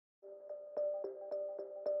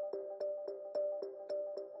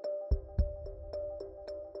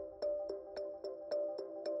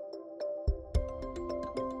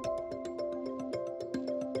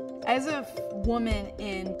As a woman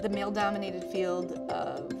in the male-dominated field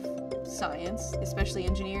of science, especially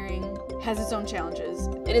engineering, has its own challenges.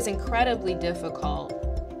 It is incredibly difficult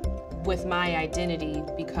with my identity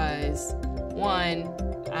because, one,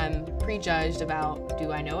 I'm prejudged about,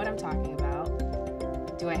 do I know what I'm talking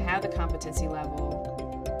about? Do I have the competency level?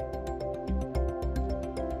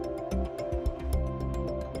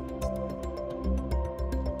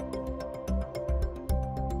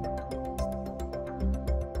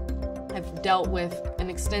 I've dealt with an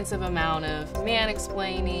extensive amount of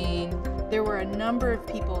man-explaining. There were a number of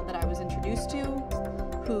people that I was introduced to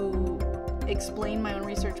who explained my own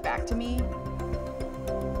research back to me.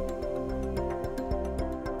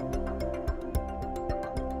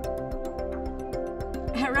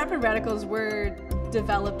 At Rapid Radicals, we're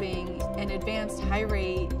developing an advanced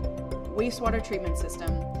high-rate wastewater treatment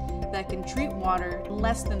system that can treat water in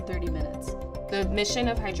less than 30 minutes. The mission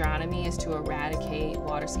of hydronomy is to eradicate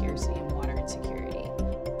water scarcity and water insecurity.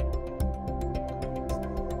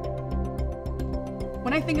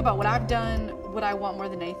 When I think about what I've done, what I want more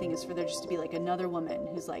than anything is for there just to be like another woman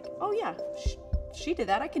who's like, oh yeah, she did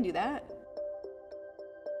that, I can do that.